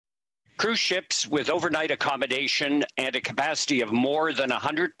Cruise ships with overnight accommodation and a capacity of more than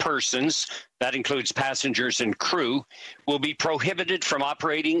 100 persons, that includes passengers and crew, will be prohibited from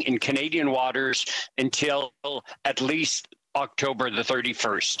operating in Canadian waters until at least October the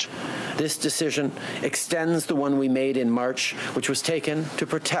 31st. This decision extends the one we made in March, which was taken to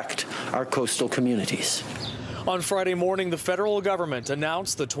protect our coastal communities. On Friday morning, the federal government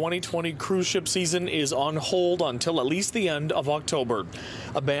announced the 2020 cruise ship season is on hold until at least the end of October.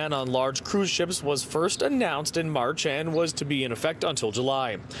 A ban on large cruise ships was first announced in March and was to be in effect until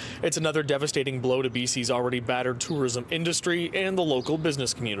July. It's another devastating blow to BC's already battered tourism industry and the local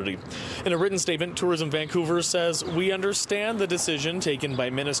business community. In a written statement, Tourism Vancouver says, "We understand the decision taken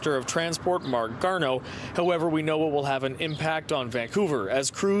by Minister of Transport Mark Garneau. However, we know it will have an impact on Vancouver, as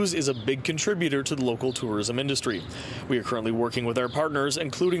cruise is a big contributor to the local tourism industry. We are currently working with our partners,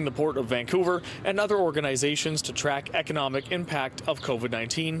 including the Port of Vancouver and other organizations, to track economic impact of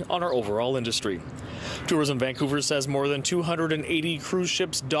COVID-19 on our overall industry." Tourism Vancouver says more than 280 cruise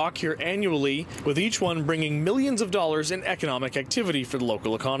ships dock here annually, with each one bringing millions of dollars in economic activity for the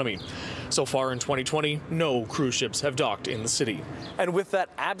local economy. So far in 2020, no cruise ships have docked in the city. And with that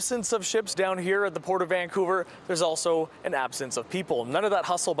absence of ships down here at the Port of Vancouver, there's also an absence of people. None of that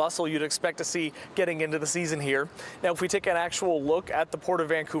hustle bustle you'd expect to see getting into the season here. Now, if we take an actual look at the Port of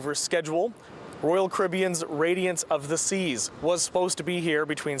Vancouver's schedule, Royal Caribbean's Radiance of the Seas was supposed to be here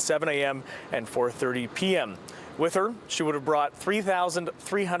between 7 a.m. and 4:30 p.m. With her, she would have brought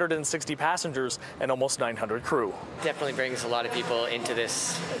 3,360 passengers and almost 900 crew. Definitely brings a lot of people into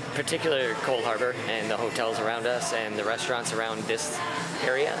this particular cold harbor and the hotels around us and the restaurants around this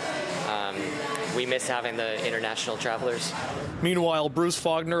area. We miss having the international travelers. Meanwhile, Bruce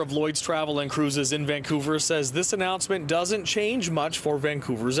Faulkner of Lloyd's Travel and Cruises in Vancouver says this announcement doesn't change much for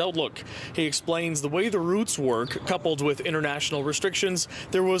Vancouver's outlook. He explains the way the routes work, coupled with international restrictions,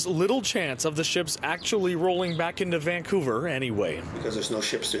 there was little chance of the ships actually rolling back into Vancouver anyway. Because there's no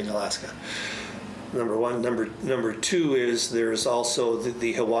ships doing Alaska. Number one. Number two is there's also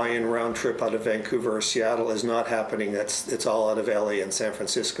the Hawaiian round trip out of Vancouver or Seattle is not happening. It's all out of LA and San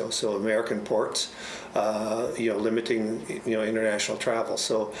Francisco. So American ports, limiting international travel.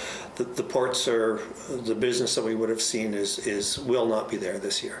 So the ports are the business that we would have seen will not be there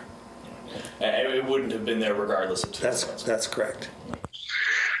this year. And it wouldn't have been there regardless of. That's correct.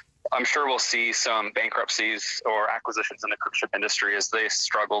 I'm sure we'll see some bankruptcies or acquisitions in the cruise ship industry as they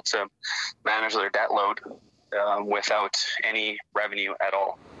struggle to manage their debt load without any revenue at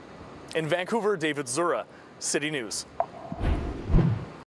all. In Vancouver, David Zura, City News.